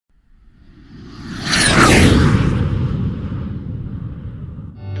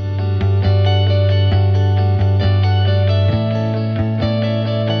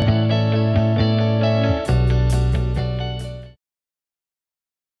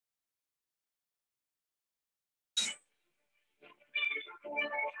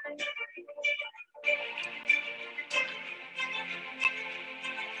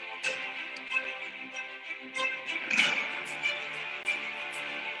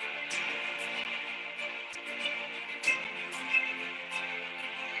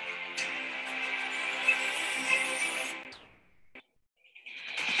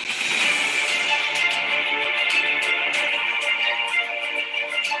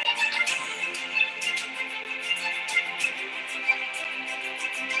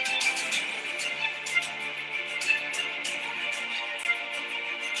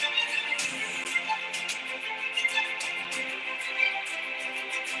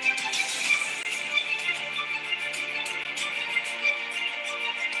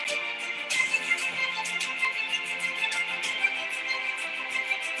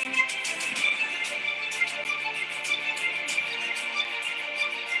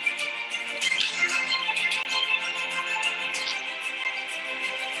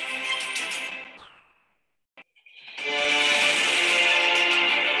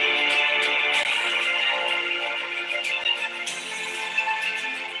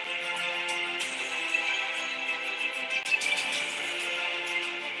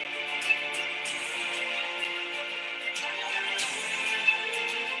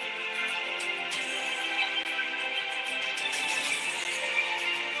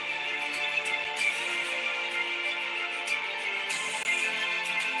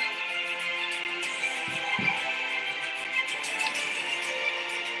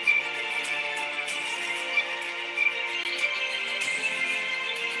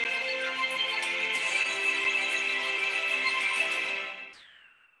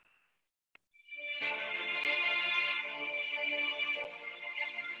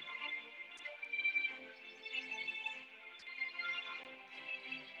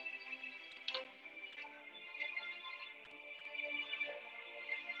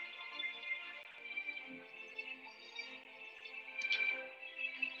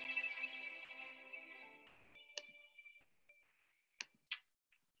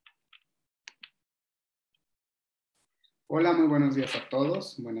Hola, muy buenos días a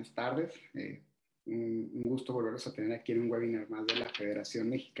todos. Buenas tardes. Un gusto volveros a tener aquí en un webinar más de la Federación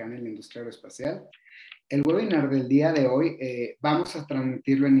Mexicana en la Industria Aeroespacial. El webinar del día de hoy vamos a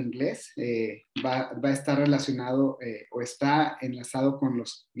transmitirlo en inglés. Va a estar relacionado o está enlazado con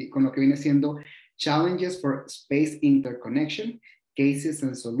lo que viene siendo Challenges for Space Interconnection, Cases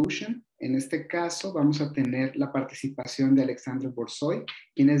and Solution. En este caso vamos a tener la participación de Alexandre Borsoy,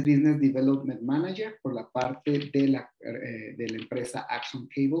 quien es Business Development Manager por la parte de la empresa Axon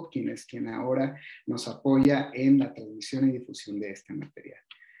Cable, quien ahora nos apoya en la transmisión y difusión de este material.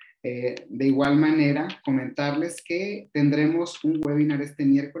 De igual manera, comentarles que tendremos un webinar este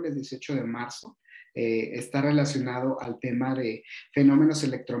miércoles 18 de marzo. Está relacionado al tema de fenómenos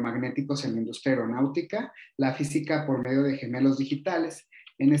electromagnéticos en la industria aeronáutica, la física por medio de gemelos digitales.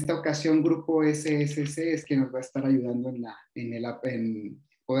 En esta ocasión, Grupo SSC es quien nos va a estar ayudando en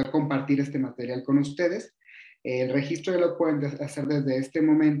poder compartir este material con ustedes. El registro ya lo pueden hacer desde este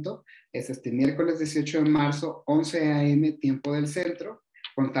momento. Es este miércoles 18 de marzo, 11 a.m., tiempo del centro.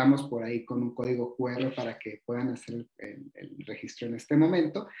 Contamos por ahí con un código QR para que puedan hacer el registro en este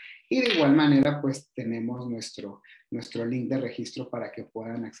momento. Y de igual manera, pues tenemos nuestro link de registro para que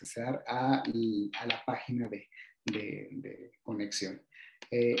puedan acceder a la página de conexión.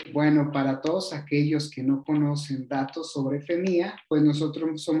 Bueno, para todos aquellos que no conocen datos sobre FEMIA, pues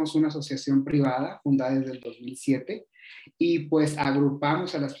nosotros somos una asociación privada fundada desde el 2007 y pues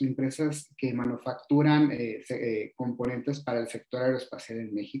agrupamos a las empresas que manufacturan componentes para el sector aeroespacial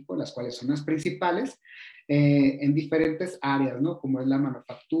en México, las cuales son las principales, en diferentes áreas, ¿no? Como es la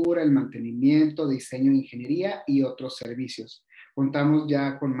manufactura, el mantenimiento, diseño, ingeniería y otros servicios. Contamos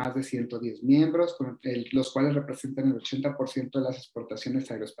ya con más de 110 miembros, los cuales representan el 80% de las exportaciones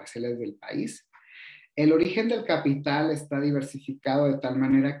aeroespaciales del país. El origen del capital está diversificado de tal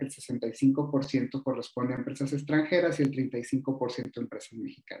manera que el 65% corresponde a empresas extranjeras y el 35% a empresas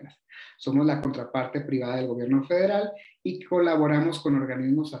mexicanas. Somos la contraparte privada del gobierno federal y colaboramos con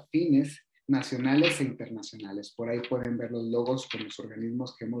organismos afines nacionales e internacionales. Por ahí pueden ver los logos con los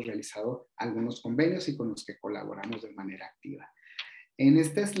organismos que hemos realizado algunos convenios y con los que colaboramos de manera activa. En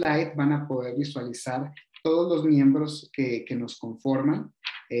este slide van a poder visualizar todos los miembros que nos conforman.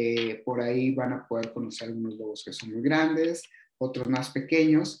 Por ahí van a poder conocer algunos logos que son muy grandes, otros más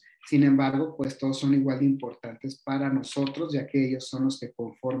pequeños. Sin embargo, pues todos son igual de importantes para nosotros, ya que ellos son los que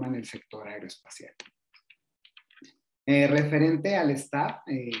conforman el sector aeroespacial. Referente al staff,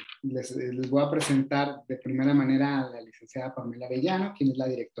 les voy a presentar de primera manera a la licenciada Pamela Arellano, quien es la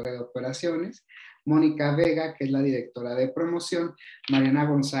directora de operaciones, Mónica Vega, que es la directora de promoción, Mariana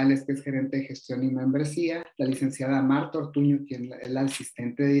González, que es gerente de gestión y membresía, la licenciada Marta Ortuño, quien es la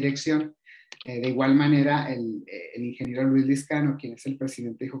asistente de dirección, de igual manera el ingeniero Luis Liscano, quien es el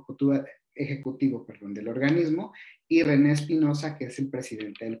presidente ejecutivo del organismo, y René Espinosa, que es el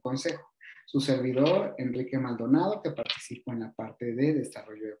presidente del consejo. Su servidor, Enrique Maldonado, que participa en la parte de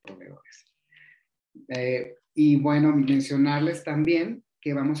desarrollo de proveedores. Y bueno, mencionarles también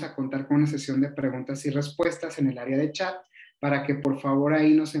que vamos a contar con una sesión de preguntas y respuestas en el área de chat para que por favor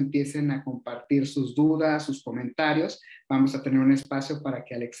ahí nos empiecen a compartir sus dudas, sus comentarios. Vamos a tener un espacio para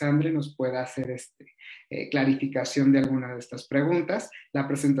que Alexandre nos pueda hacer clarificación de alguna de estas preguntas. La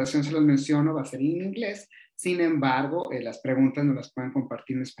presentación, se los menciono, va a ser en inglés. Sin embargo, las preguntas nos las pueden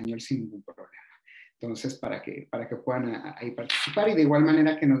compartir en español sin ningún problema. Entonces, para que puedan ahí participar y de igual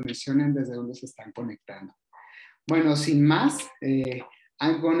manera que nos mencionen desde dónde se están conectando. Bueno, sin más,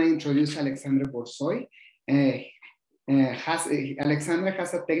 I'm going to introduce Alexandre Borsoy. Alexandre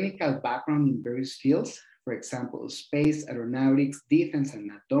has a technical background in various fields, for example, space, aeronautics, defense,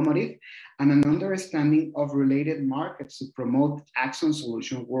 and automotive, and an understanding of related markets to promote Axon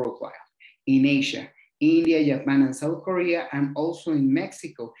solutions worldwide. In Asia, India, Japan, and South Korea, and also in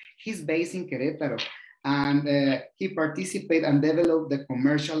Mexico. He's based in Querétaro, and he participated and developed the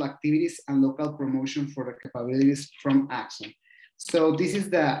commercial activities and local promotion for the capabilities from Axon. So this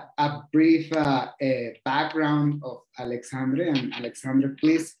is a brief background of Alexandre. And Alexandre,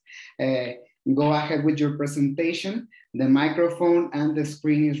 please go ahead with your presentation. The microphone and the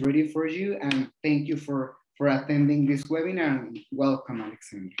screen is ready for you. And thank you for attending this webinar. And welcome,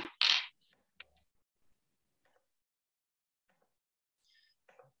 Alexandre.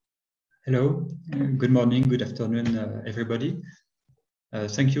 Hello, good morning, good afternoon, everybody.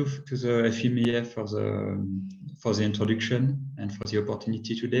 Thank you to the FMEF for the introduction and for the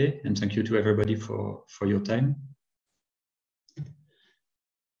opportunity today, and thank you to everybody for your time.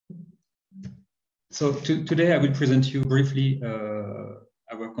 So today I will present you briefly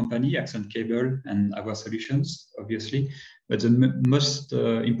our company, Axon Cable, and our solutions, obviously. But the most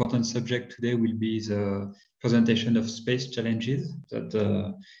important subject today will be the presentation of space challenges that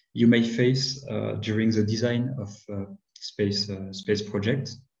you may face during the design of space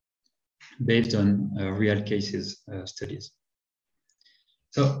projects based on real cases studies.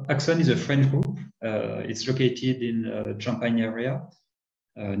 So Axon is a French group. It's located in the Champagne area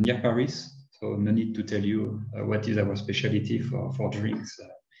near Paris. So no need to tell you what is our specialty for drinks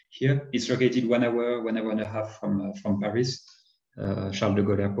here. It's located 1 hour and a half from Paris, Charles de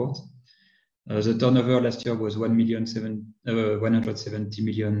Gaulle Airport. The turnover last year was 170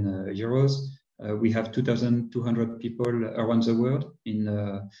 million euros. We have 2,200 people around the world in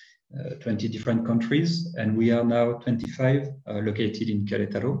 20 different countries, and we are now 25 located in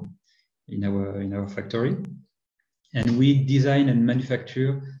Querétaro in our factory. And we design and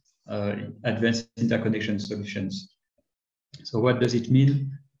manufacture advanced interconnection solutions. So what does it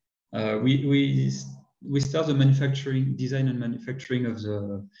mean? We start the design and manufacturing of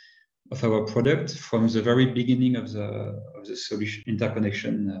our product from the very beginning of the solution,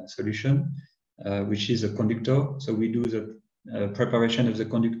 interconnection solution, which is a conductor. So we do the preparation of the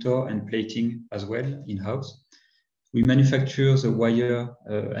conductor and plating as well in-house. We manufacture the wire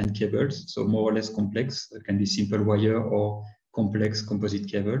and cables, so more or less complex. It can be simple wire or complex composite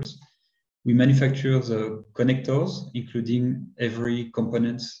cables. We manufacture the connectors, including every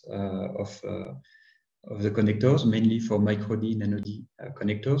component of the connectors, mainly for micro-D, nano-D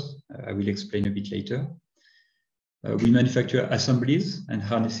connectors. I will explain a bit later. We manufacture assemblies and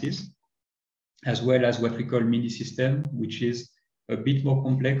harnesses, as well as what we call mini system, which is a bit more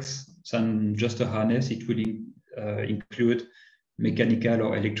complex than just a harness. It will include mechanical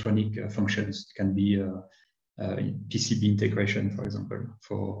or electronic functions. It can be PCB integration, for example,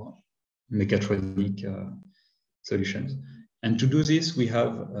 for mechatronic solutions. And to do this, we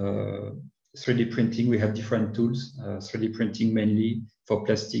have 3D printing. We have different tools, 3D printing mainly for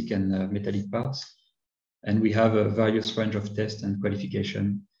plastic and metallic parts. And we have a various range of tests and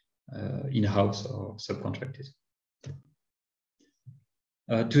qualification in-house or subcontracted.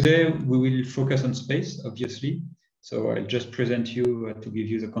 Today, we will focus on space, obviously. So I'll just present you, to give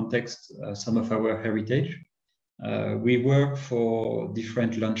you the context, some of our heritage. We work for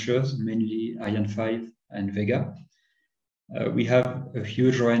different launchers, mainly Ariane 5 and Vega. We have a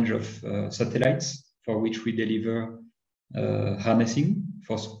huge range of satellites for which we deliver harnessing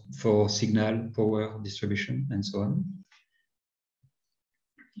for signal, power distribution, and so on.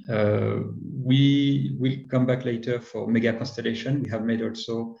 We will come back later for mega constellation. We have made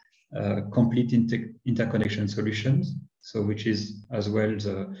also complete interconnection solutions, so which is as well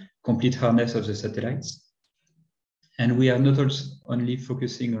the complete harness of the satellites. And we are not only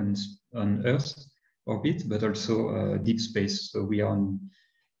focusing on Earth orbit, but also deep space. So we are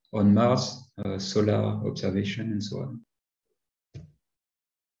on Mars, solar observation, and so on.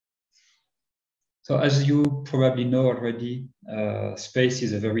 So as you probably know already, space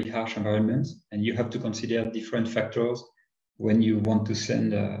is a very harsh environment, and you have to consider different factors when you want to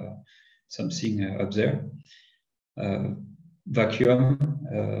send something up there.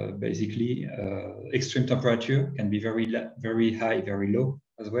 Vacuum, basically, extreme temperature can be very high, very low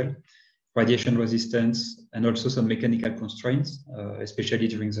as well. Radiation resistance, and also some mechanical constraints, especially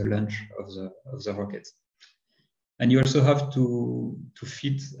during the launch of the rockets. And you also have to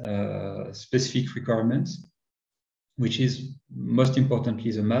fit specific requirements, which is most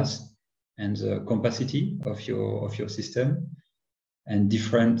importantly the mass and the capacity of your system. And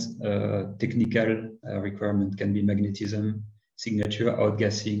different technical requirements can be magnetism, signature,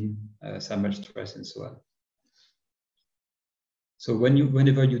 outgassing, thermal stress, and so on. So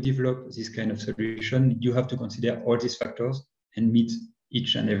whenever you develop this kind of solution, you have to consider all these factors and meet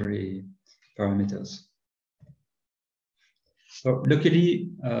each and every parameters. So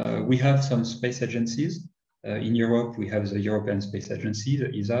luckily, we have some space agencies. In Europe, we have the European Space Agency,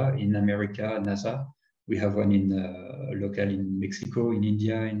 the ESA. In America, NASA. We have one in local in Mexico, in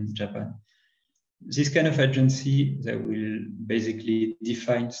India, in Japan. This kind of agency that will basically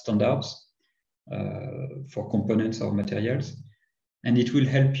define standards for components or materials, and it will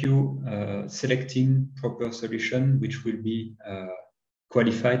help you selecting proper solution which will be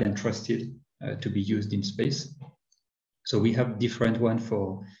qualified and trusted to be used in space. So we have different ones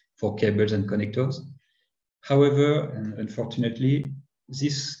for cables and connectors. However, and unfortunately,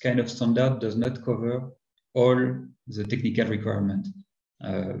 this kind of standard does not cover all the technical requirements.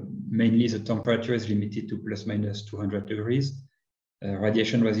 Mainly the temperature is limited to plus minus 200 degrees.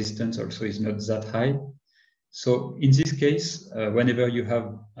 Radiation resistance also is not that high. So in this case, whenever you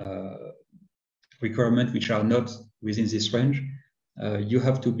have requirements which are not within this range, you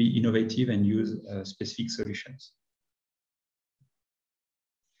have to be innovative and use specific solutions.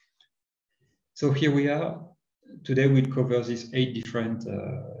 So here we are. Today we'll cover these 8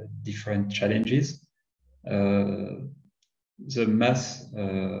 different challenges. The mass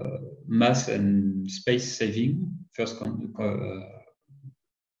and space saving, first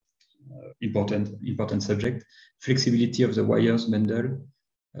important subject. Flexibility of the wires bundle.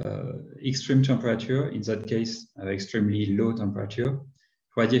 Extreme temperature, in that case, extremely low temperature.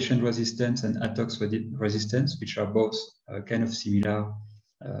 Radiation resistance and atox resistance, which are both kind of similar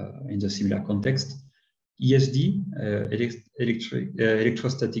in the similar context. ESD,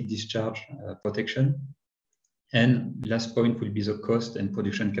 electrostatic discharge protection. And last point will be the cost and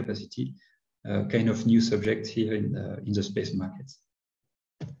production capacity, kind of new subject here in the space markets.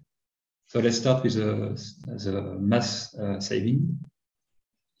 So let's start with the mass saving.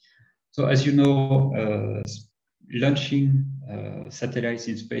 So as you know, launching satellites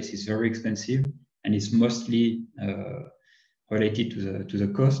in space is very expensive, and it's mostly related to the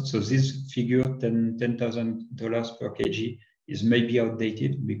cost. So this figure, $10,000 per kg, is maybe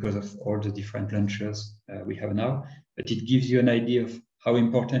outdated because of all the different launchers we have now, but it gives you an idea of how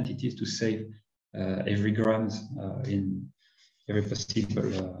important it is to save every grams in every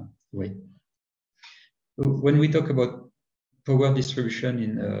possible way. So when we talk about power distribution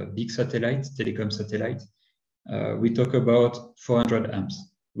in big satellites, telecom satellites, we talk about 400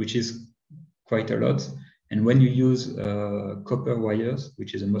 amps, which is quite a lot. And when you use copper wires,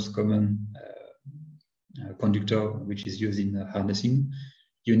 which is the most common conductor which is used in harnessing,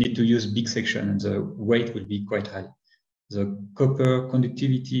 you need to use big section, and the weight will be quite high. The copper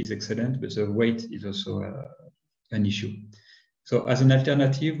conductivity is excellent, but the weight is also an issue. So as an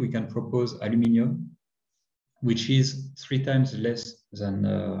alternative, we can propose aluminum, which is 3 times less than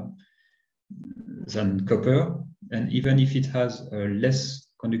copper. And even if it has less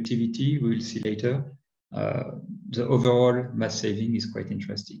conductivity, we will see later, the overall mass saving is quite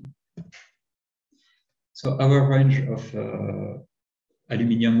interesting. So our range of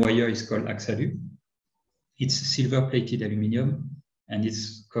aluminum wire is called Axalu. It's silver-plated aluminum, and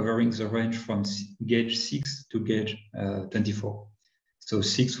it's covering the range from gauge 6 to gauge 24. So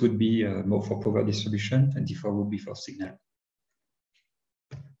 6 would be more for power distribution, 24 would be for signal.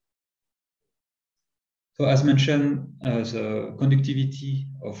 So as mentioned, the conductivity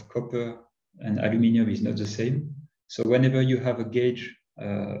of copper and aluminum is not the same. So whenever you have a gauge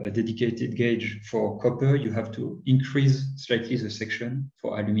a dedicated gauge for copper, you have to increase slightly the section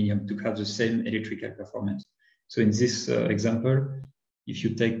for aluminum to have the same electrical performance. So in this example, if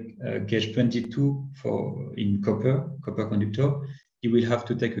you take gauge 22 in copper conductor, you will have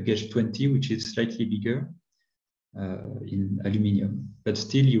to take a gauge 20, which is slightly bigger in aluminum, but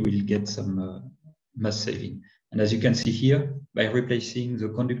still you will get some mass saving. And as you can see here, by replacing the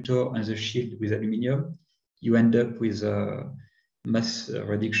conductor and the shield with aluminum, you end up with a mass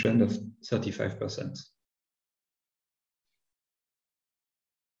reduction of 35%.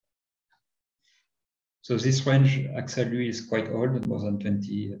 So this range actually is quite old, more than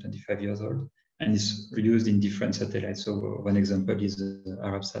 25 years old, and is used in different satellites. So one example is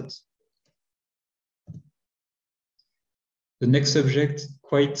Arabsat. The next subject,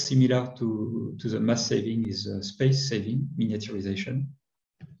 quite similar to the mass saving, is space saving, miniaturization.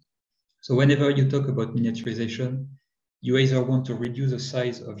 So whenever you talk about miniaturization, you either want to reduce the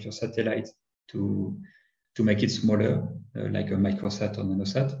size of your satellite to make it smaller, like a microsat or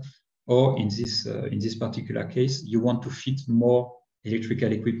nanosat, or in this particular case, you want to fit more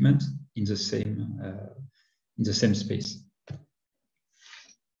electrical equipment in the same space.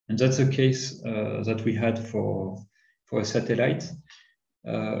 And that's a case that we had for a satellite.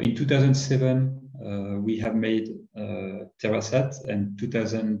 In 2007, we have made Terrasat, and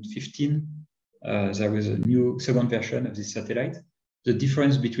 2015, there was a new second version of this satellite. The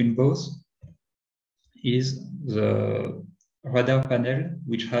difference between both is the radar panel,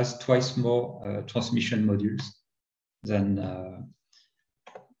 which has twice more transmission modules than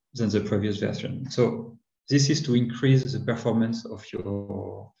the previous version. So this is to increase the performance of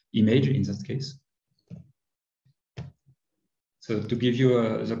your image in that case. So to give you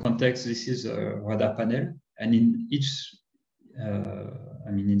the context, this is a radar panel, and in each,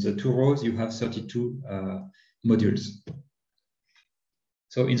 in the two rows, you have 32 modules.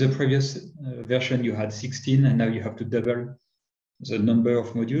 So in the previous version, you had 16, and now you have to double the number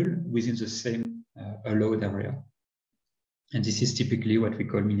of modules within the same allowed area. And this is typically what we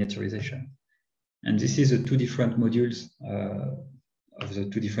call miniaturization. And this is the two different modules of the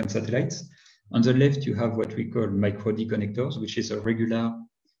two different satellites. On the left, you have what we call micro-D connectors, which is a regular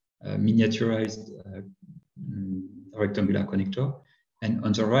miniaturized rectangular connector. And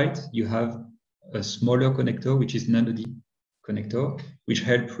on the right, you have a smaller connector, which is nano-D connector, which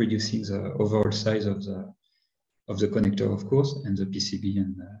helps reducing the overall size of the connector, of course, and the PCB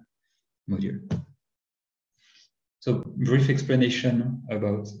and module. So brief explanation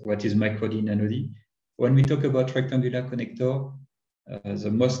about what is micro-D, nano-D. When we talk about rectangular connector, the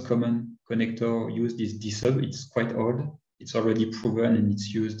most common connector used is D-sub. It's quite old. It's already proven and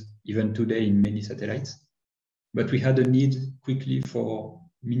it's used even today in many satellites. But we had a need quickly for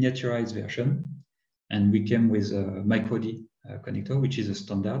miniaturized version, and we came with a micro-D connector, which is a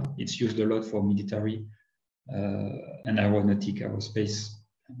standard. It's used a lot for military and aerospace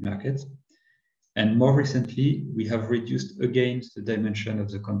market. And more recently, we have reduced again the dimension of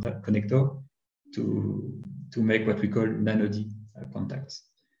the connector to make what we call nano-D contacts.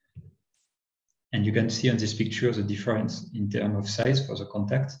 And you can see on this picture the difference in terms of size for the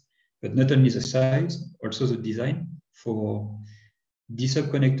contact, but not only the size, also the design. For D-sub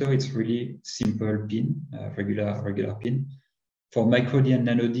connector, it's really simple pin, regular pin. For micro-D and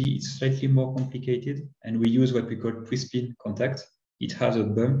nano-D, it's slightly more complicated, and we use what we call twist-pin contact. It has a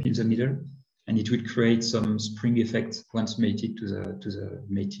bump in the middle, and it will create some spring effect once mated to the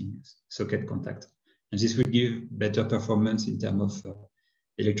mating socket contact. And this will give better performance in terms of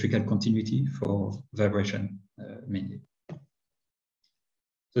electrical continuity for vibration mainly.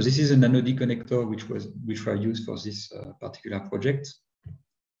 So this is a nano-D connector which were used for this particular project.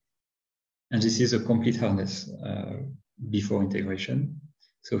 And this is a complete harness before integration.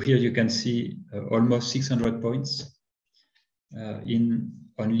 So here you can see almost 600 points in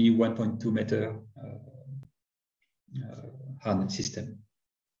only 1.2 meter harness system.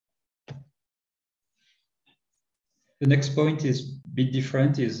 The next point is a bit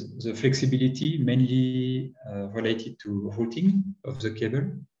different, is the flexibility, mainly related to routing of the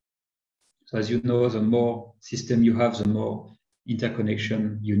cable. So as you know, the more system you have, the more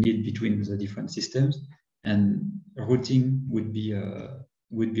interconnection you need between the different systems, and routing would be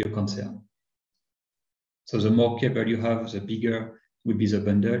a concern. So the more cable you have, the bigger will be the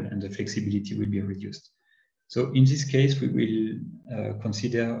bundle, and the flexibility will be reduced. So in this case, we will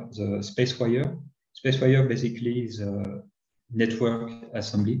consider the space wire. Space wire basically is a network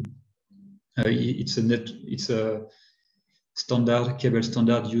assembly. It's a standard cable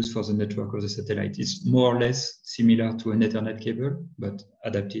standard used for the network of the satellite. It's more or less similar to an Ethernet cable, but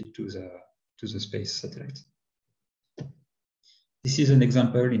adapted to the space satellite. This is an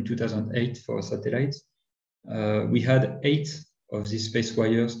example in 2008 for satellites. We had 8 of these space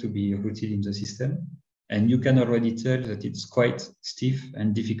wires to be routed in the system. And you can already tell that it's quite stiff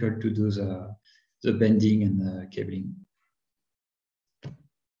and difficult to do the bending and the cabling.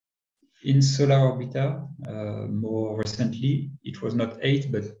 In solar orbiter, more recently, it was not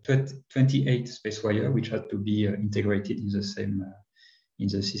 8, but 28 space wire, which had to be integrated in the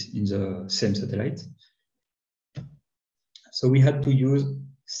same satellite. So we had to use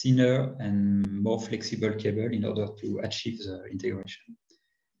thinner and more flexible cable in order to achieve the integration.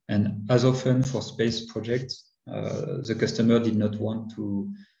 And as often for space projects, the customer did not want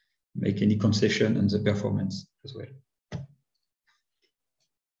to make any concession on the performance as well.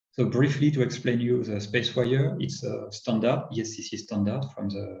 So briefly to explain you the space wire, it's a standard, ESCC standard from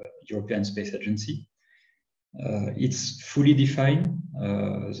the European Space Agency. It's fully defined,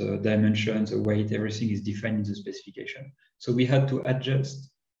 the dimensions, the weight, everything is defined in the specification. So we had to adjust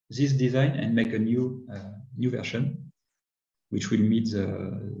this design and make a new version, which will meet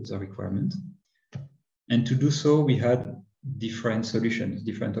the requirement. And to do so, we had different solutions,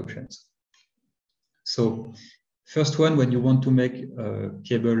 different options. So first one, when you want to make a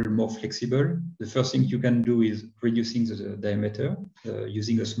cable more flexible, the first thing you can do is reducing the diameter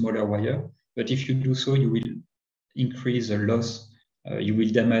using a smaller wire. But if you do so, you will increase the loss, you will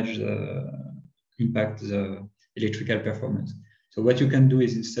damage, impact the electrical performance. So what you can do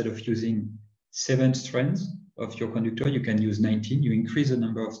is instead of using 7 strands of your conductor, you can use 19. You increase the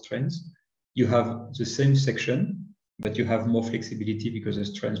number of strands. You have the same section, but you have more flexibility because the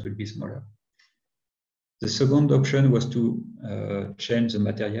strands will be smaller. The second option was to change the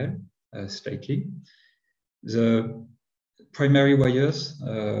material slightly. The primary wires,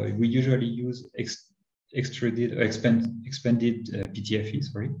 we usually use expanded PTFE,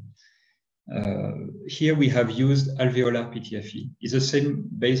 sorry. Here we have used alveolar PTFE. It's the same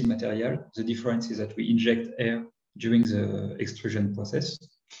base material. The difference is that we inject air during the extrusion process.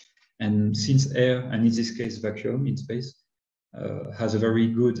 And since air, and in this case vacuum in space, has a very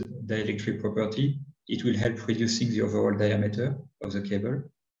good dielectric property, it will help reducing the overall diameter of the cable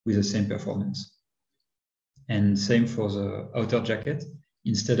with the same performance. And same for the outer jacket.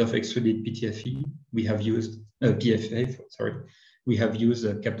 Instead of extruded PTFE, we have used PFA, sorry. We have used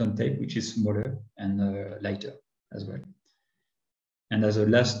Kapton tape, which is smaller and lighter as well. And as a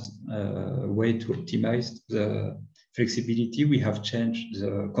last way to optimize the flexibility, we have changed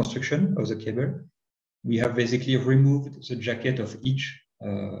the construction of the cable. We have basically removed the jacket of each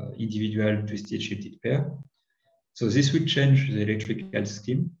individual twisted shifted pair. So this will change the electrical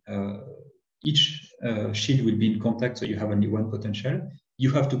scheme. Each shield will be in contact, so you have only one potential. You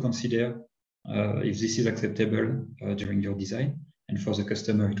have to consider if this is acceptable during your design, and for the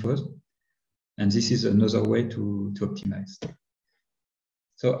customer it was. And this is another way to optimize.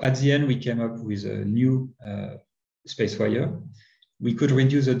 So at the end, we came up with a new space wire. We could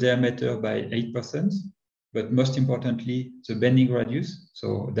reduce the diameter by 8%, but most importantly, the bending radius,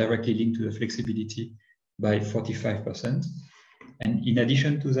 so directly linked to the flexibility, by 45%. And in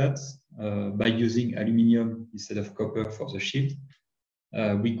addition to that, by using aluminum instead of copper for the shield,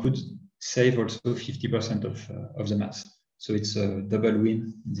 we could save also 50% of the mass. So it's a double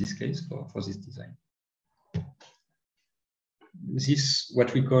win in this case for this design. This,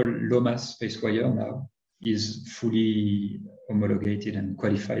 what we call low mass space wire now, is fully homologated and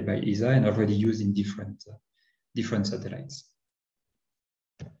qualified by ESA and already used in different satellites.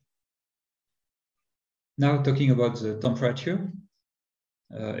 Now talking about the temperature,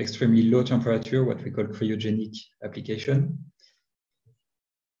 extremely low temperature, what we call cryogenic application.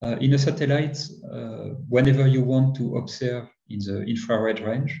 In a satellite, whenever you want to observe in the infrared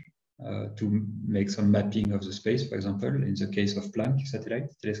range to make some mapping of the space, for example, in the case of Planck satellite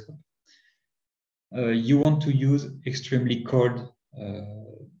telescope, you want to use extremely cold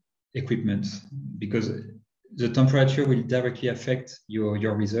equipment because the temperature will directly affect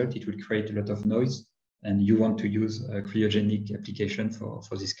your result. It will create a lot of noise, and you want to use a cryogenic application for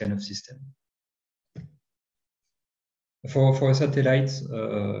this kind of system. For a satellite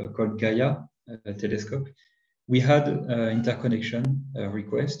called Gaia telescope, we had interconnection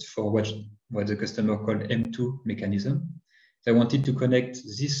request for what the customer called M2 mechanism. They wanted to connect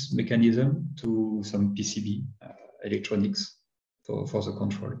this mechanism to some PCB electronics for the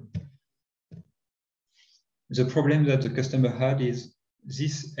control. The problem that the customer had is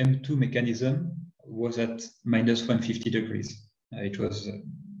this M2 mechanism was at minus 150 degrees. It was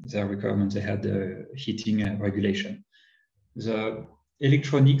their requirement. They had heating regulation. The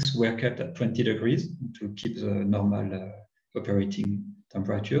electronics were kept at 20 degrees to keep the normal operating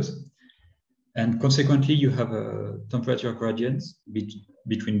temperatures. And consequently, you have a temperature gradient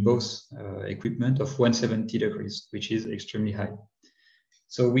between both equipment of 170 degrees, which is extremely high.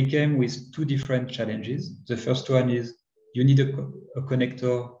 So we came with two different challenges. The first one is you need a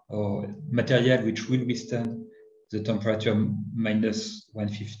connector or material which will withstand the temperature minus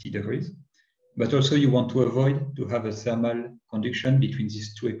 150 degrees. But also you want to avoid to have a thermal conduction between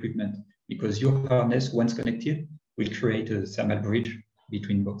these two equipment, because your harness, once connected, will create a thermal bridge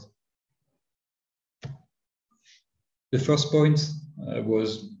between both. The first point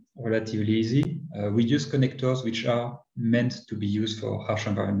was relatively easy. We use connectors which are meant to be used for harsh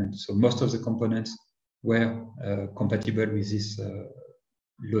environments. So most of the components were compatible with this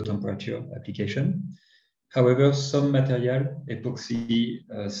low temperature application. However, some material, epoxy,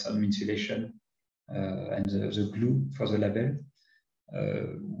 some insulation, and the glue for the label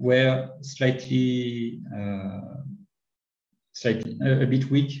were slightly a bit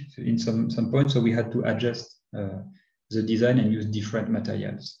weak in some points. So we had to adjust the design and use different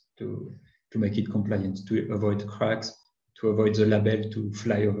materials to make it compliant, to avoid cracks, to avoid the label to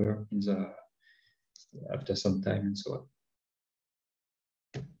fly over in the after some time and so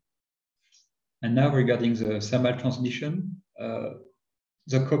on. And now regarding the thermal transmission,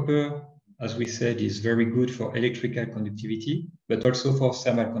 the copper, as we said, is very good for electrical conductivity, but also for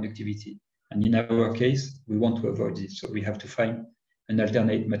thermal conductivity. And in our case, we want to avoid this. So we have to find an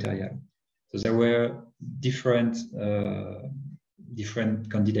alternate material. So there were different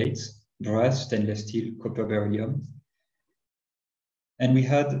candidates: brass, stainless steel, copper, beryllium. And we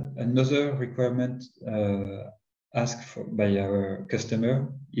had another requirement asked for by our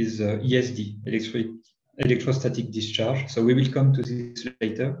customer is ESD, electrostatic discharge. So we will come to this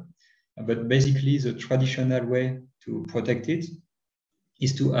later. But basically, the traditional way to protect it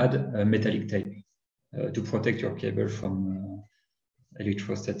is to add a metallic tape to protect your cable from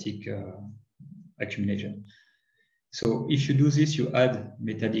electrostatic accumulation. So if you do this, you add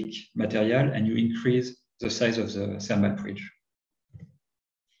metallic material and you increase the size of the thermal bridge.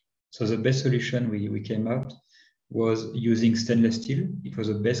 So the best solution we came up was using stainless steel. It was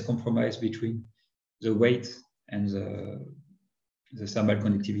the best compromise between the weight and the thermal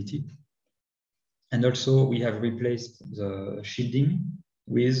conductivity. And also we have replaced the shielding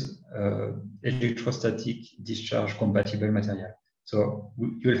with electrostatic discharge compatible material. So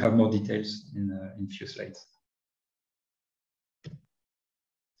you'll have more details in a few slides.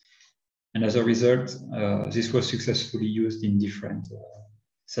 And as a result, this was successfully used in different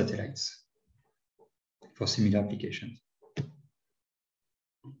satellites for similar applications.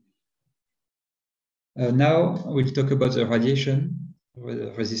 Now we'll talk about the radiation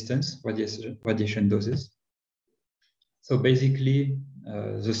resistance, radiation doses. So basically,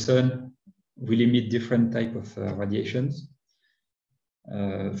 the sun will emit different type of radiations.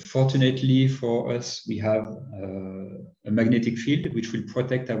 Fortunately for us, we have a magnetic field which will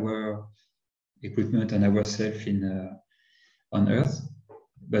protect our equipment and ourselves on Earth.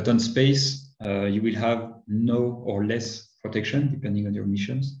 But on space, you will have no or less protection depending on your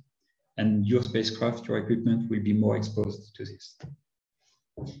missions. And your spacecraft, your equipment will be more exposed to this.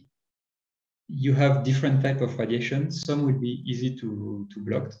 You have different type of radiation. Some will be easy to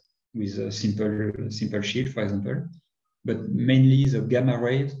block with a simple shield, for example. But mainly the gamma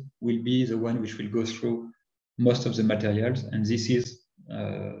rays will be the one which will go through most of the materials. And this is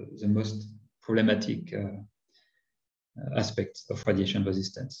the most problematic aspect of radiation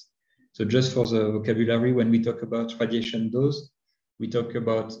resistance. So just for the vocabulary, when we talk about radiation dose, we talk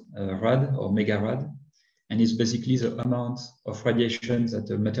about rad or megarad. And it's basically the amount of radiation that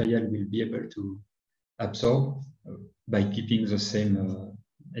the material will be able to absorb by keeping the same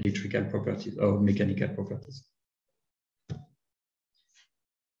electrical properties or mechanical properties.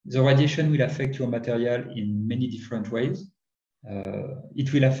 The radiation will affect your material in many different ways.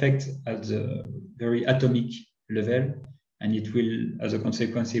 It will affect at the very atomic level, and it will, as a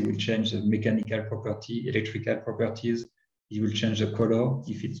consequence, it will change the mechanical property, electrical properties. It will change the color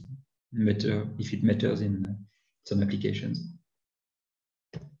if it matters in some applications.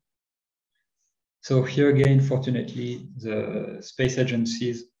 So here again, fortunately, the space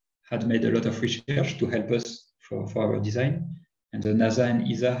agencies had made a lot of research to help us for our design. And the NASA and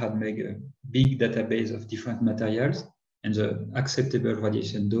ESA had made a big database of different materials and the acceptable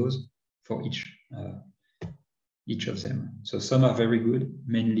radiation dose for each of them. So some are very good,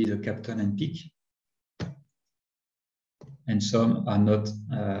 mainly the Kapton and PEAK. And some are not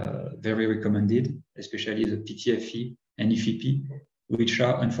very recommended, especially the PTFE and FEP, which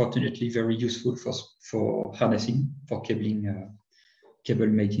are unfortunately very useful for harnessing, for cabling, cable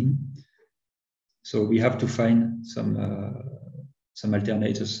making. So we have to find some some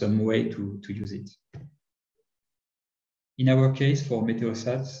alternatives, some way to use it. In our case, for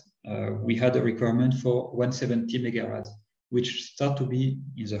meteosats, we had a requirement for 170 megahertz, which start to be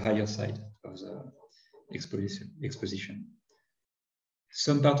in the higher side of the exposition.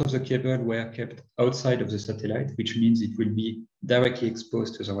 Some part of the cable were kept outside of the satellite, which means it will be directly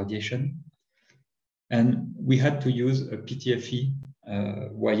exposed to the radiation. And we had to use a PTFE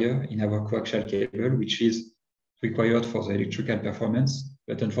wire in our coaxial cable, which is required for the electrical performance.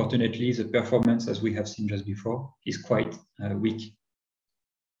 But unfortunately, the performance, as we have seen just before, is quite weak.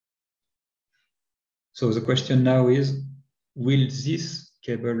 So the question now is, will this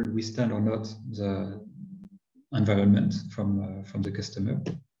cable withstand or not the environment from the customer?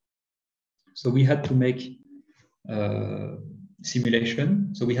 So we had to make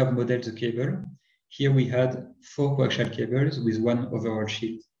simulation. So we have modeled the cable. Here we had 4 coaxial cables with 1 overall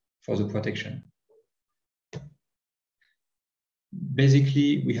shield for the protection.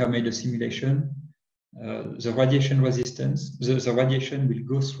 Basically, we have made a simulation. The radiation resistance, the radiation will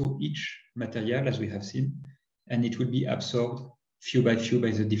go through each material, as we have seen, and it will be absorbed few by few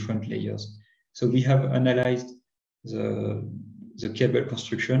by the different layers. So we have analyzed the cable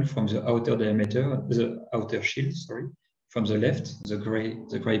construction from the outer diameter, the outer shield, sorry, from the left, the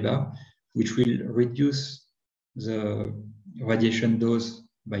gray bar, which will reduce the radiation dose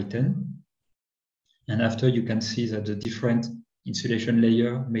by 10. And after, you can see that the different insulation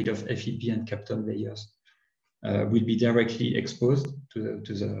layer made of FEP and Kapton layers will be directly exposed to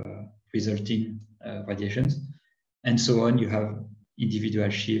the resulting radiations. And so on, you have individual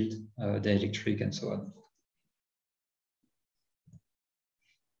shield, dielectric, and so on.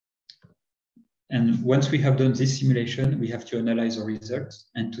 And once we have done this simulation, we have to analyze the results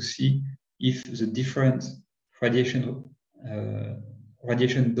and to see if the different radiation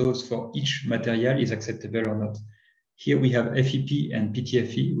dose for each material is acceptable or not. Here we have FEP and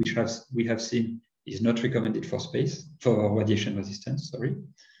PTFE, which we have seen is not recommended for radiation resistance, sorry.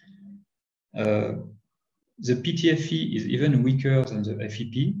 The PTFE is even weaker than the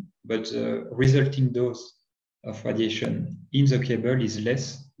FEP, but the resulting dose of radiation in the cable is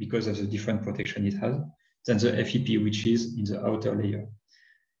less because of the different protection it has than the FEP, which is in the outer layer.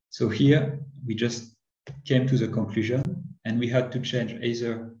 So here we just came to the conclusion, and we had to change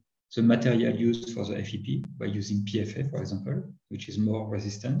either the material used for the FEP by using PFA, for example, which is more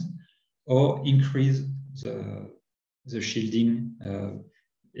resistant, or increase the shielding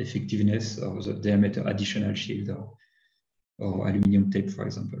effectiveness of the diameter additional shield or aluminum tape, for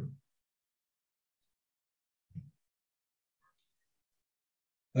example.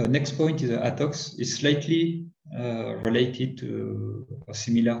 Next point is the ATOX. It's slightly related to or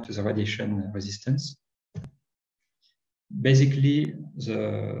similar to the radiation resistance. Basically,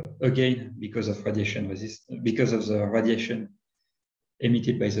 again, because of the radiation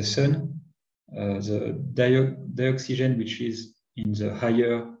emitted by the sun, the dioxygen, which is in the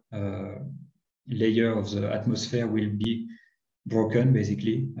higher layer of the atmosphere, will be broken.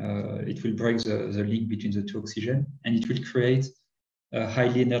 Basically, it will break the link between the two oxygen, and it will create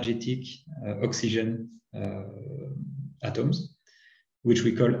highly energetic oxygen atoms, which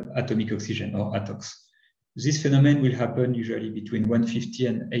we call atomic oxygen or ATOX. This phenomenon will happen usually between 150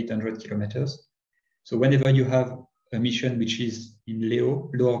 and 800 kilometers. So whenever you have a mission which is in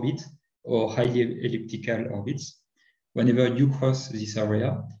low orbit or highly elliptical orbits, whenever you cross this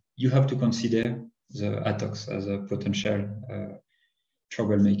area, you have to consider the ATOX as a potential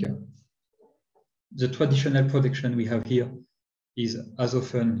troublemaker. The traditional protection we have here is, as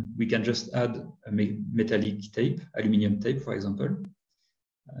often, we can just add a metallic tape, aluminum tape, for example,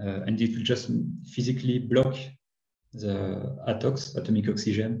 and it will just physically block the ATOX, atomic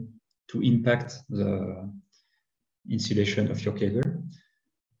oxygen, to impact the insulation of your cable.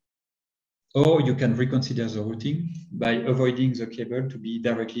 Or you can reconsider the routing by avoiding the cable to be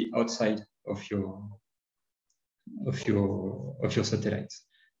directly outside of your satellites.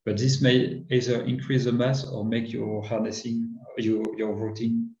 But this may either increase the mass or make your harnessing, your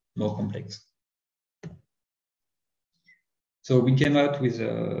routing more complex. So we came out with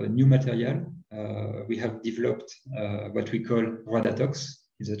a new material. We have developed what we call RadATOX,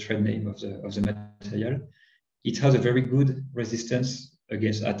 is the trade name of the material. It has a very good resistance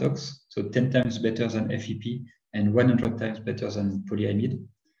against ATOX, so 10 times better than FEP and 100 times better than polyamide.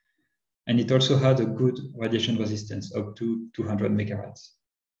 And it also had a good radiation resistance up to 200 megahertz.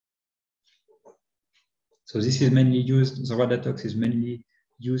 So this is mainly used, the RadATOX is mainly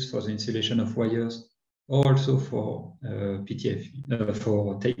used for the insulation of wires, or also for PTFE,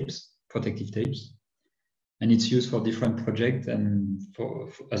 for tapes, protective tapes. And it's used for different projects. And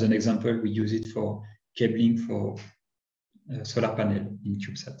as an example, we use it for cabling for solar panel in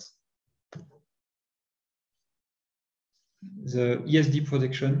CubeSats. The ESD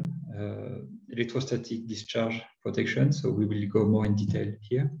protection, electrostatic discharge protection, so we will go more in detail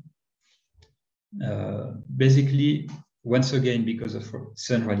here. Basically, once again, because of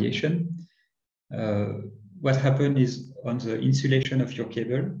sun radiation, what happened is on the insulation of your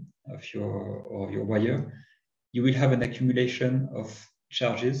cable, or your wire, you will have an accumulation of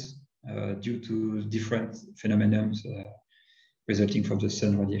charges due to different phenomena resulting from the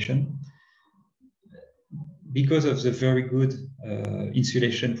sun radiation. Because of the very good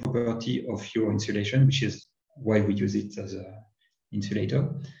insulation property of your insulation, which is why we use it as an insulator,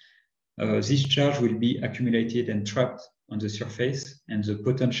 this charge will be accumulated and trapped on the surface, and the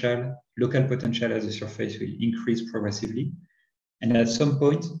local potential at the surface will increase progressively. And at some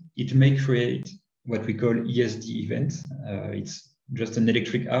point, it may create what we call ESD events. It's just an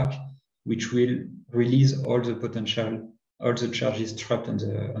electric arc which will release all the potential, all the charges trapped on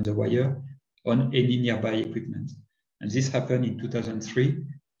the wire on any nearby equipment. And this happened in 2003,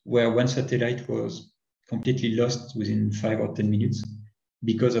 where one satellite was completely lost within 5 or 10 minutes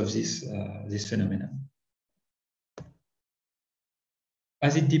because of this phenomenon.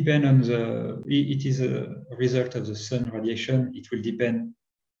 As it depends on it is a result of the sun radiation, it will depend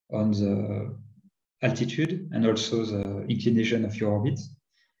on the altitude and also the inclination of your orbit.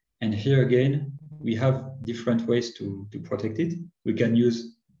 And here again, we have different ways to protect it. We can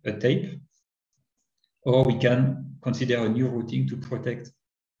use a tape, or we can consider a new routing to protect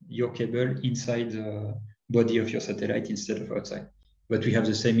your cable inside the body of your satellite instead of outside. But we have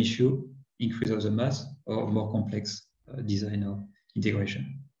the same issue, increase of the mass or more complex design or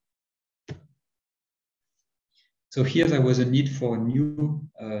integration. So here there was a need for new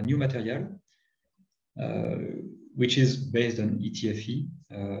material, which is based on ETFE,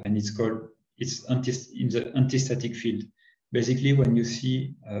 and it's in the antistatic field. Basically, when you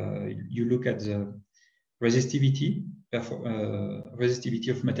see, you look at the resistivity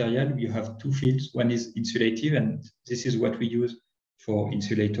of material, you have two fields. One is insulative, and this is what we use for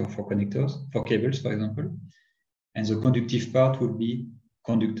insulator, for connectors, for cables, for example. And the conductive part would be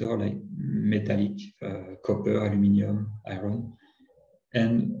conductor like metallic, copper, aluminum, iron,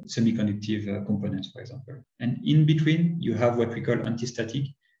 and semiconductive components, for example. And in between, you have what we call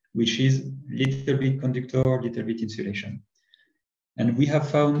antistatic, which is little bit conductor, little bit insulation. And we have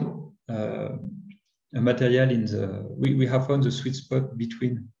found a material we have found the sweet spot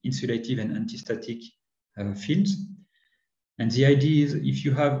between insulative and antistatic fields. And the idea is if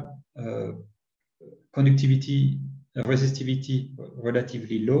you have conductivity, resistivity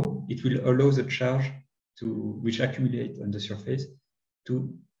relatively low, it will allow the charge which accumulate on the surface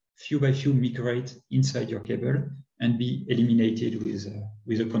to few by few migrate inside your cable and be eliminated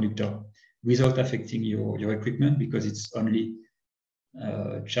with a conductor without affecting your equipment, because it's only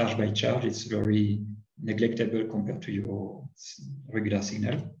charge by charge. It's very neglectable compared to your regular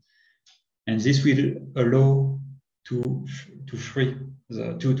signal. And this will allow to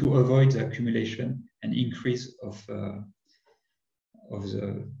avoid the accumulation and increase of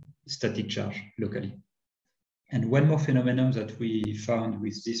the static charge locally. And one more phenomenon that we found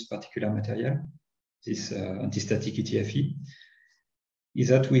with this particular material, this antistatic ETFE, is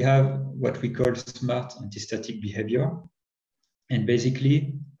that we have what we call smart antistatic behavior. And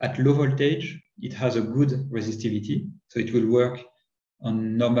basically, at low voltage, it has a good resistivity. So it will work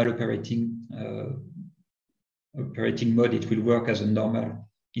on normal operating mode. It will work as a normal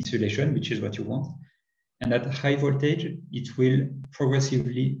insulation, which is what you want. And at high voltage, it will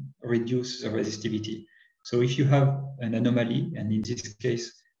progressively reduce the resistivity. So if you have an anomaly, and in this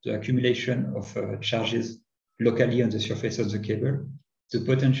case, the accumulation of charges locally on the surface of the cable, the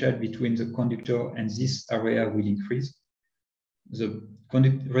potential between the conductor and this area will increase. The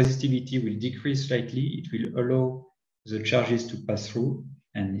resistivity will decrease slightly. It will allow the charges to pass through,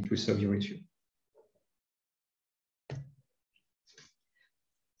 and it will solve your issue.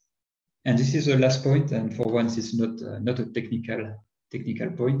 And this is the last point, and for once, it's not a technical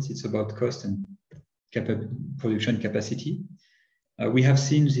point. It's about cost and production capacity. We have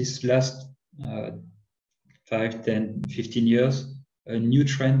seen this last 5, 10, 15 years, a new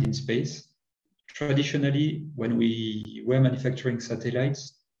trend in space. Traditionally, when we were manufacturing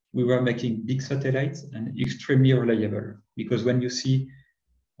satellites, we were making big satellites and extremely reliable, because when you see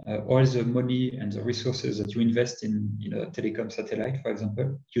all the money and the resources that you invest in a telecom satellite, for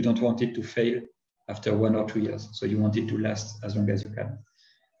example, you don't want it to fail after 1 or 2 years. So you want it to last as long as you can.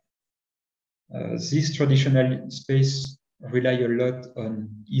 This traditional space rely a lot on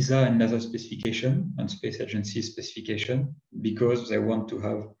ESA and NASA specification, and space agency specification, because they want to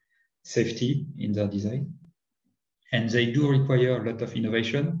have safety in their design. And they do require a lot of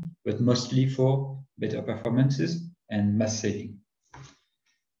innovation, but mostly for better performances and mass saving.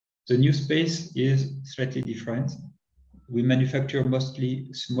 The new space is slightly different. We manufacture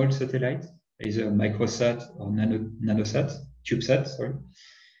mostly small satellites, either microsat or nanosat, CubeSat, sorry.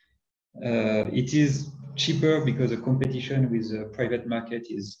 It is cheaper because the competition with the private market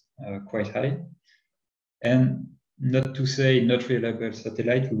is quite high. And not to say not reliable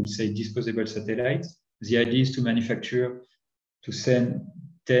satellite, we would say disposable satellites. The idea is to manufacture, to send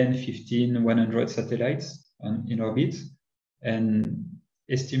 10, 15, 100 satellites in orbit and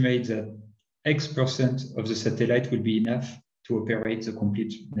estimate that X% of the satellite will be enough to operate the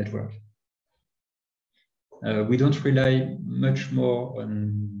complete network. We don't rely much more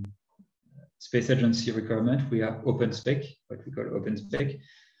on space agency requirement. We are open spec. What we call open spec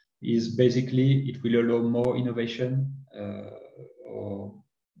is basically it will allow more innovation or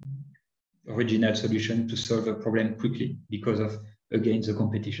original solution to solve a problem quickly because of, again, the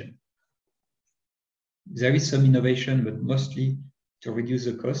competition. There is some innovation, but mostly to reduce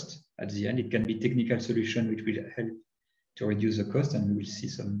the cost at the end. It can be technical solution which will help to reduce the cost, and we will see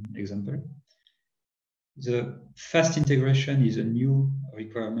some example. The fast integration is a new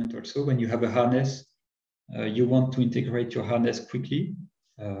requirement also. When you have a harness, you want to integrate your harness quickly.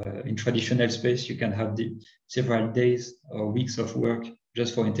 In traditional space, you can have several days or weeks of work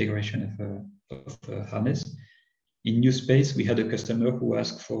just for integration of a harness. In new space, we had a customer who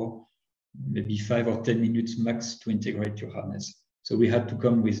asked for maybe 5 or 10 minutes max to integrate your harness. So we had to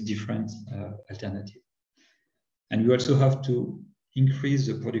come with different alternatives. And we also have to increase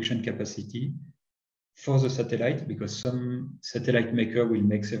the production capacity for the satellite, because some satellite maker will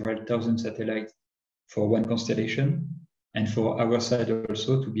make several thousand satellites for one constellation, and for our side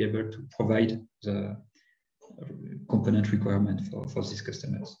also to be able to provide the component requirement for these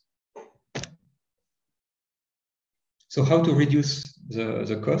customers. So how to reduce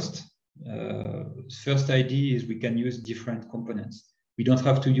the cost? First idea is we can use different components. We don't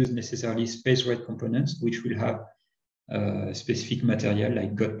have to use necessarily space-grade components, which will have specific material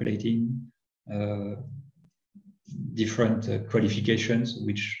like God plating, different qualifications,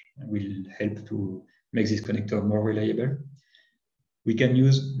 which will help to make this connector more reliable. We can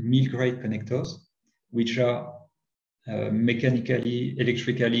use mill-grade connectors, which are mechanically,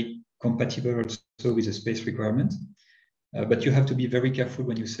 electrically compatible also with the space requirement. But you have to be very careful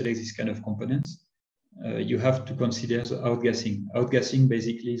when you select this kind of components. You have to consider the outgassing. Outgassing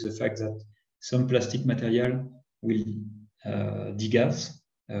basically is the fact that some plastic material will degas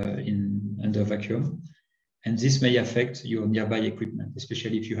under vacuum, and this may affect your nearby equipment,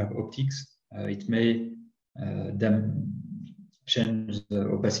 especially if you have optics. It may change the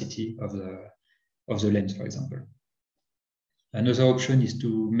opacity of the lens, for example. Another option is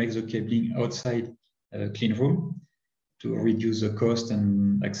to make the cabling outside a clean room to reduce the cost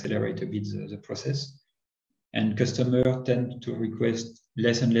and accelerate a bit the process. And customers tend to request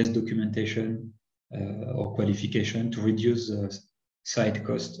less and less documentation or qualification to reduce the side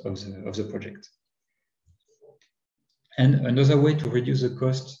cost of the project. And another way to reduce the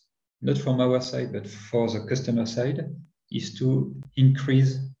cost, not from our side, but for the customer side, is to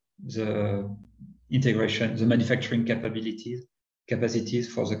increase the integration, the manufacturing capacities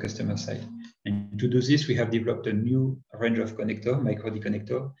for the customer side. And to do this, we have developed a new range of connector, micro D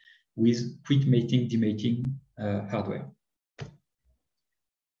connector, with quick mating, demating hardware.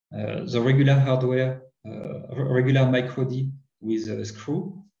 The regular hardware, regular micro D with a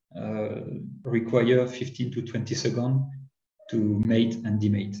screw require 15 to 20 seconds to mate and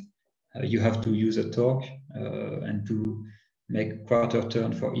demate. You have to use a torque and to make quarter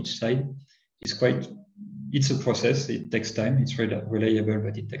turn for each side. It's a process, it takes time, it's reliable,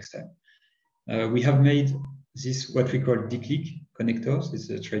 but it takes time. We have made this what we call D-click connectors. It's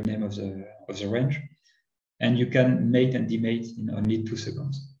the trade name of the range. And you can mate and demate in only 2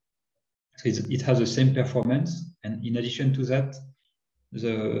 seconds. So it has the same performance. And in addition to that,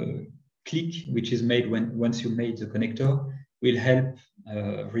 the click, which is made once you made the connector, will help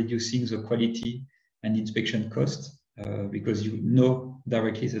reducing the quality and inspection cost because you know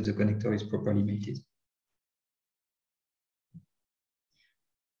directly that the connector is properly mated.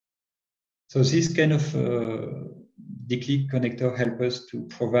 So this kind of D-click connector helps us to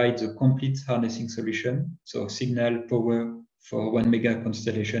provide the complete harnessing solution. So signal power for 1 mega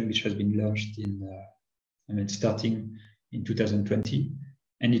constellation, which has been launched starting in 2020.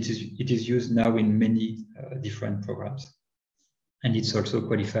 And it is used now in many different programs. And it's also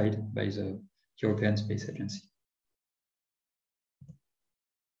qualified by the European Space Agency.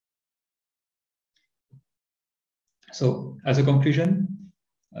 So as a conclusion,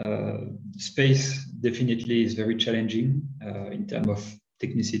 Space definitely is very challenging in terms of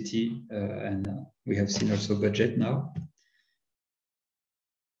technicity, and we have seen also budget now.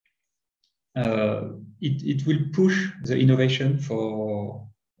 It will push the innovation for,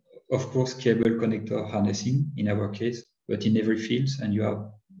 of course, cable connector harnessing in our case, but in every field, and you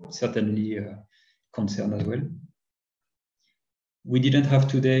have certainly concern as well. We didn't have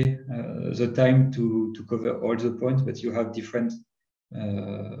today the time to cover all the points, but you have different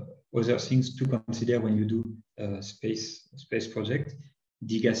other things to consider when you do space project.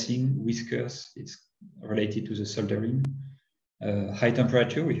 Degassing, whiskers, it's related to the soldering. High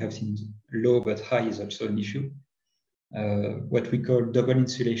temperature, we have seen low but high is also an issue. What we call double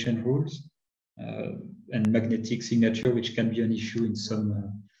insulation rules and magnetic signature, which can be an issue in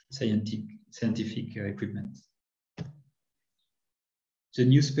some scientific equipment. The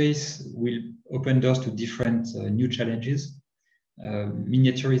new space will open doors to different new challenges.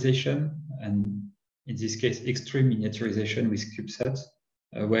 Miniaturization, and in this case, extreme miniaturization with CubeSat,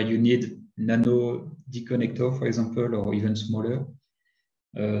 where you need nano deconnector, for example, or even smaller.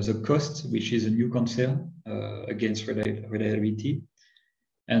 The cost, which is a new concern against reliability,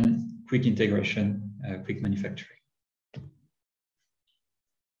 and quick integration, quick manufacturing.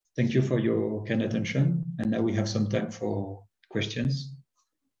 Thank you for your kind attention. And now we have some time for questions.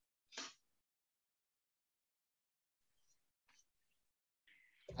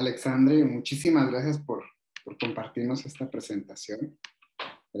 Alexandre, muchísimas gracias por compartirnos esta presentación.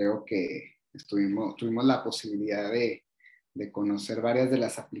 Creo que tuvimos la posibilidad de conocer varias de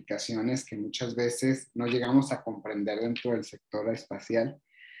las aplicaciones que muchas veces no llegamos a comprender dentro del sector espacial.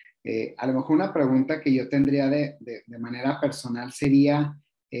 A lo mejor una pregunta que yo tendría de manera personal sería,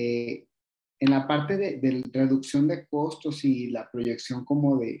 en la parte de reducción de costos y la proyección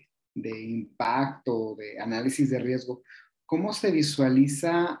como de impacto, de análisis de riesgo, ¿cómo se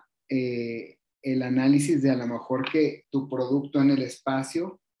visualiza el análisis de a lo mejor que tu producto en el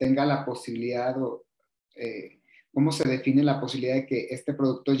espacio tenga la posibilidad cómo se define la posibilidad de que este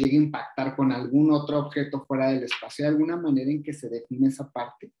producto llegue a impactar con algún otro objeto fuera del espacio? ¿Hay alguna manera en que se define esa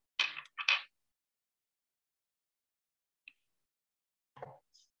parte?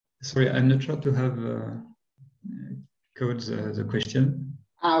 Sorry, I'm not sure to have covered the question.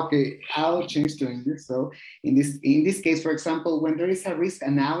 Okay, I'll change to English. So in this case, for example, when there is a risk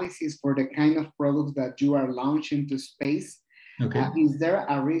analysis for the kind of products that you are launching to space, okay. Is there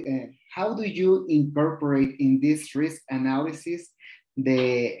how do you incorporate in this risk analysis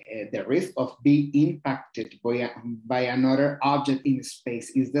the risk of being impacted by another object in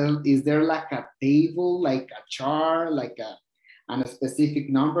space? Is there like a table, like a chart, like a specific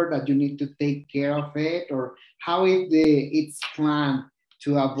number that you need to take care of it, or how it's planned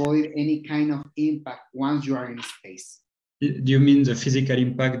to avoid any kind of impact once you are in space? Do you mean the physical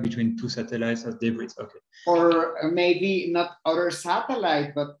impact between two satellites as debris? Okay. Or maybe not other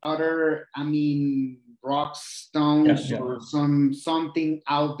satellite, but other, rocks, stones, or something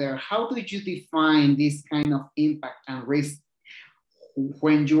out there. How do you define this kind of impact and risk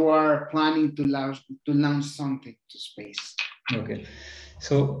when you are planning to launch something to space? Okay,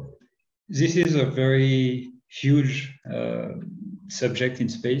 so this is a very huge subject in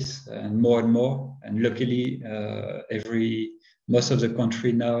space, and more, and luckily most of the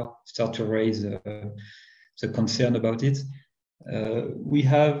country now start to raise the concern about it. We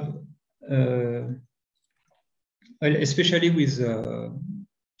have especially with the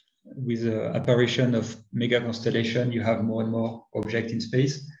apparition of mega constellation, you have more and more objects in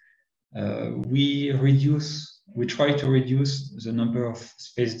space. We try to reduce the number of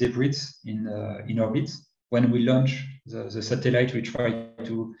space debris in orbit. When we launch the satellite, we try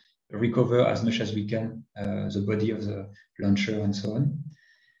to recover as much as we can the body of the launcher and so on.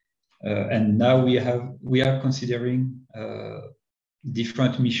 And now we are considering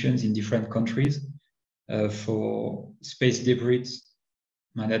different missions in different countries for space debris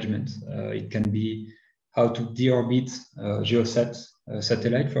management. It can be how to deorbit geosat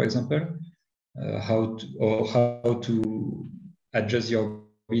satellite, for example, how to adjust the orbit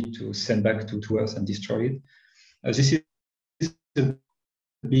to send back to Earth and destroy it. This is a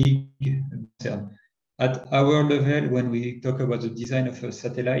big concern. At our level, when we talk about the design of a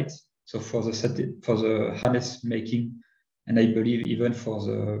satellite, so for the harness making, and I believe even for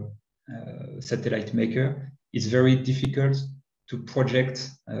the satellite maker, it's very difficult to project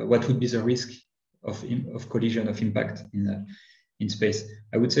what would be the risk of collision, of impact in space.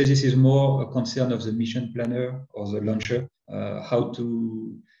 I would say this is more a concern of the mission planner or the launcher, how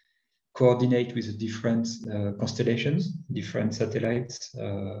to coordinate with the different constellations, different satellites,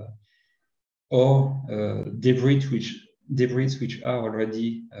 or debris which debris which are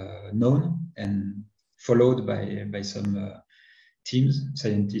already known and followed by some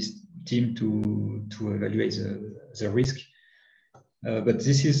scientist team to evaluate the risk. But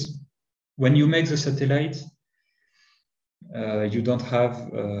this is when you make the satellite, you don't have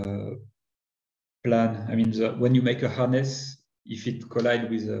a plan. I mean, when you make a harness, if it collides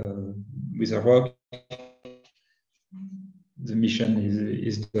with a rock, the mission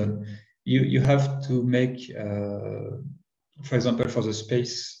is done. You have to make, for example, for the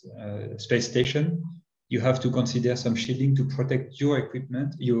space station, you have to consider some shielding to protect your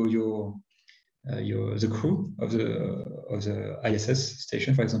equipment, the crew of the ISS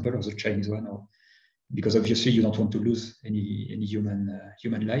station, for example, or the Chinese one, or because obviously you don't want to lose any human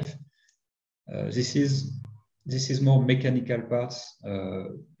life. This is more mechanical parts,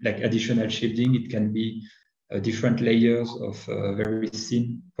 like additional shielding. It can be different layers of very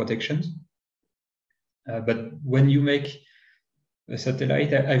thin protections. But when you make a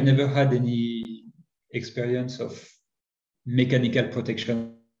satellite, I've never had any experience of mechanical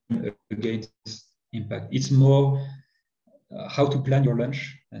protection against impact. It's more how to plan your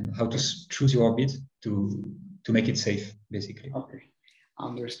launch and how to choose your orbit to make it safe, basically. Okay,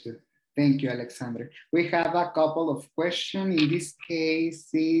 understood. Thank you, Alexandre. We have a couple of questions. In this case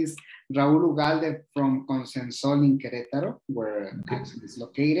is Raúl Ugalde from Consensol in Querétaro, where Axel is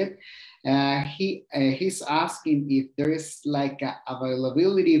located. He's asking if there is like a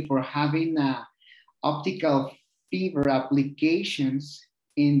availability for having optical fiber applications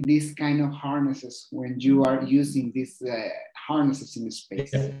in this kind of harnesses when you are using these harnesses in space.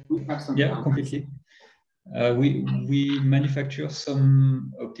 Yeah, we have some completely. We manufacture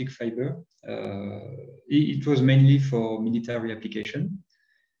some optic fiber. It was mainly for military application,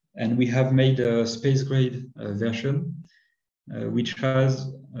 and we have made a space grade version, which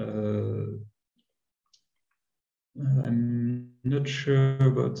has I'm not sure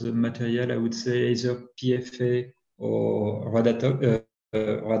about the material. I would say either PFA or Radatox,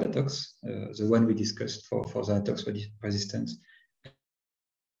 the one we discussed for the Atox resistance.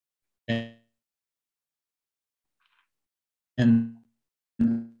 And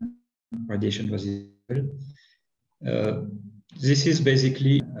radiation resistance. This is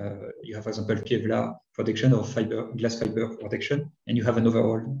basically you have, for example, Kevlar protection or glass fiber protection, and you have an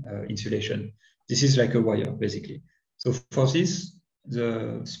overall insulation. This is like a wire, basically. So for this,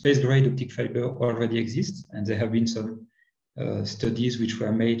 the space grade optic fiber already exists, and there have been some studies which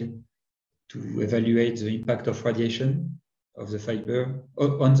were made to evaluate the impact of radiation of the fiber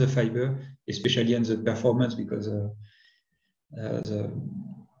on the fiber, especially on the performance, because the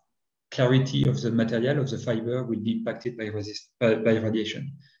clarity of the material of the fiber will be impacted by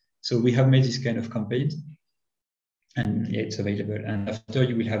radiation. So we have made this kind of campaign, and yeah, it's available. And after,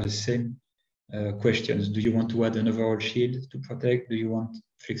 you will have the same questions. Do you want to add an overall shield to protect? Do you want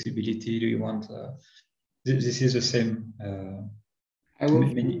flexibility? Do you want this is the same. I will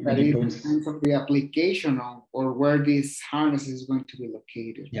think that it depends on the application or where this harness is going to be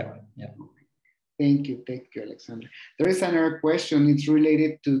located. Yeah. Thank you, Alexandre. There is another question. It's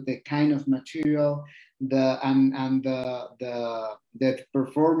related to the kind of material, the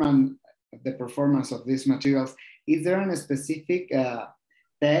performance of these materials. Is there a specific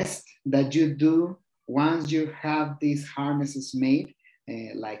test that you do once you have these harnesses made,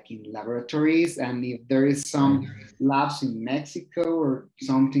 like in laboratories, and if there is some labs in Mexico or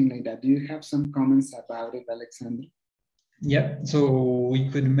something like that? Do you have some comments about it, Alexandre? Yeah, so we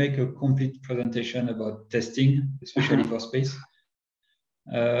could make a complete presentation about testing, especially for space.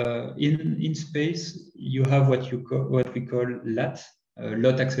 In space, you have what we call LAT,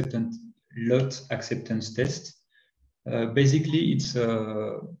 lot acceptance test. Basically, it's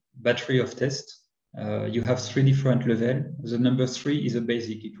a battery of tests. You have 3 different levels. The number 3 is a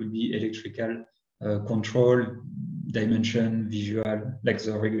basic. It will be electrical control, dimension, visual, like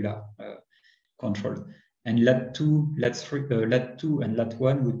the regular control. And LAT 2 and LAT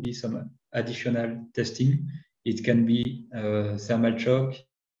 1 would be some additional testing. It can be thermal shock,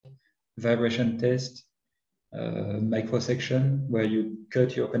 vibration test, microsection, where you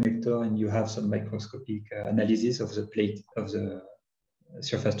cut your connector and you have some microscopic analysis of the plate, of the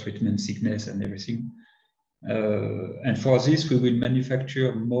surface treatment, thickness, and everything. And for this, we will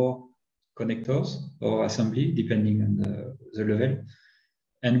manufacture more connectors or assembly, depending on the level.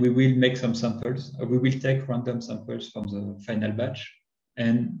 And we will make some samples. We will take random samples from the final batch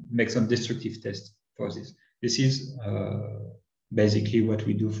and make some destructive tests for this. This is basically what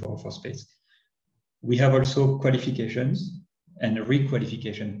we do for space. We have also qualifications and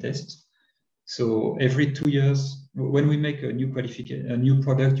requalification tests. So every 2 years, when we make a new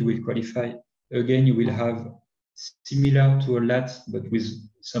product, you will qualify. Again, you will have similar to a LAT, but with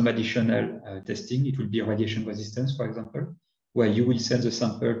some additional testing. It will be radiation resistance, for example, where you will send the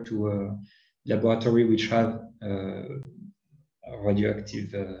sample to a laboratory which have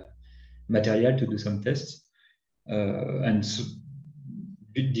radioactive material to do some tests, and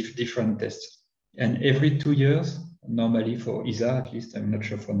different tests. And every 2 years, normally for ESA, at least, I'm not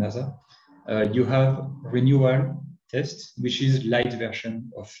sure for NASA, you have renewal tests, which is light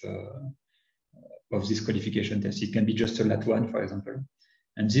version of this qualification test. It can be just a LAT1, for example.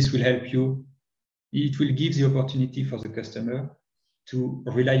 And this will help you. It will give the opportunity for the customer to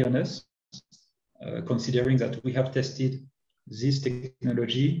rely on us, considering that we have tested this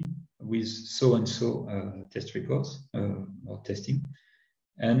technology with so-and-so test reports or testing.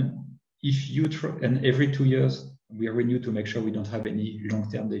 And if you and every 2 years, we renew to make sure we don't have any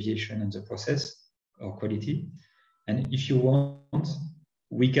long-term deviation in the process or quality. And if you want,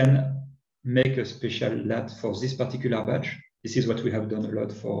 we can make a special LAT for this particular batch. This is what we have done a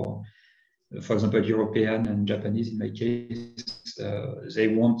lot for example, European and Japanese in my case. They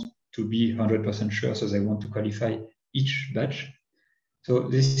want to be 100% sure, so they want to qualify each batch. So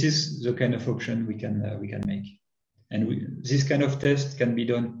this is the kind of option we can make. And this kind of test can be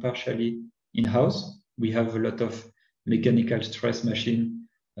done partially in-house. We have a lot of mechanical stress machine,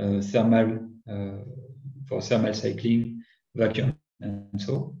 thermal for thermal cycling, vacuum, and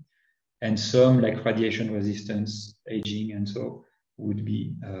so. And some like radiation resistance, aging, and so would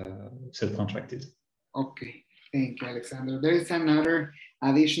be subcontracted. Okay, thank you, Alexander. There is another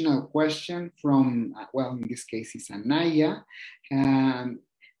additional question from, well, in this case, it's Anaya.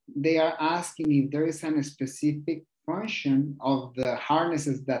 They are asking if there is a specific function of the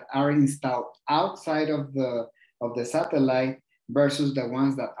harnesses that are installed outside of the satellite versus the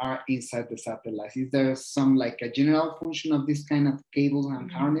ones that are inside the satellite. Is there some like a general function of this kind of cables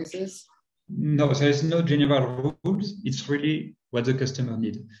and harnesses? No, there is no general rules. It's really what the customer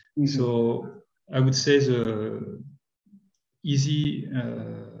needs. Mm-hmm. So I would say the easy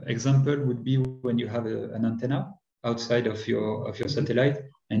example would be when you have an antenna outside of your satellite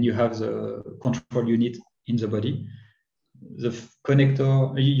and you have the control unit in the body. The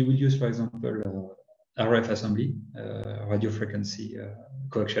connector, you will use, for example, RF assembly, radio frequency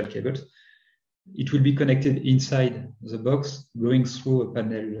coaxial cables. It will be connected inside the box, going through a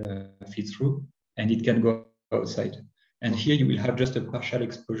panel feed-through, and it can go outside. And here you will have just a partial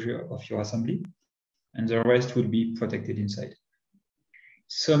exposure of your assembly, and the rest will be protected inside.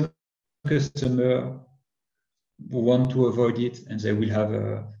 Some customers want to avoid it, and they will have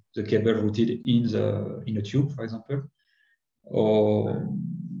the cable routed in a tube, for example. Or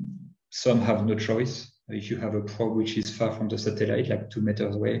some have no choice. If you have a probe which is far from the satellite, like 2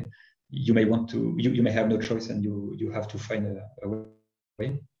 meters away, you may want to. You may have no choice, and you have to find a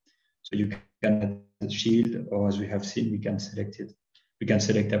way. So you can add a shield, or as we have seen, we can select it. We can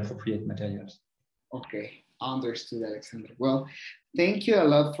select appropriate materials. Okay, understood, Alexander. Well, thank you a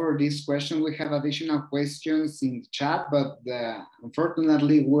lot for this question. We have additional questions in the chat, but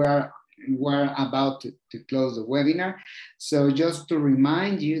unfortunately, we're about to close the webinar. So just to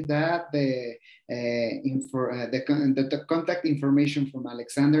remind you that the contact information from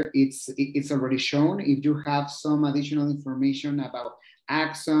Alexander, it's already shown. If you have some additional information about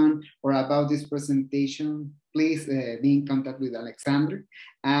Axon or about this presentation, please be in contact with Alexander.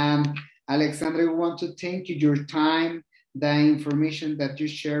 Alexander, we want to thank you your time, the information that you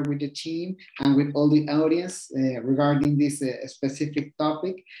share with the team and with all the audience regarding this specific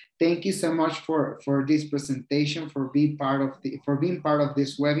topic. Thank you so much for this presentation, for being part of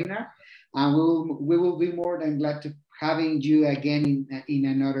this webinar. And we will be more than glad to having you again in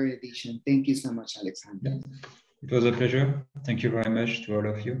another edition. Thank you so much, Alexander. It was a pleasure. Thank you very much to all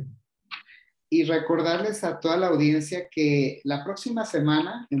of you. Y recordarles a toda la audiencia que la próxima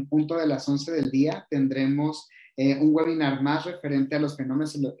semana, en punto de las 11 del día, tendremos un webinar más referente a los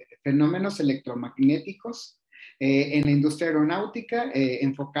fenómenos electromagnéticos en la industria aeronáutica,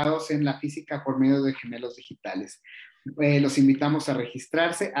 enfocados en la física por medio de gemelos digitales. Los invitamos a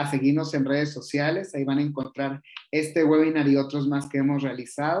registrarse, a seguirnos en redes sociales. Ahí van a encontrar este webinar y otros más que hemos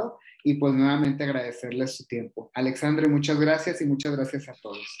realizado. Y pues nuevamente agradecerles su tiempo. Alexandre, muchas gracias y muchas gracias a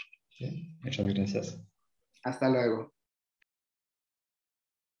todos. Sí, muchas gracias. Hasta luego.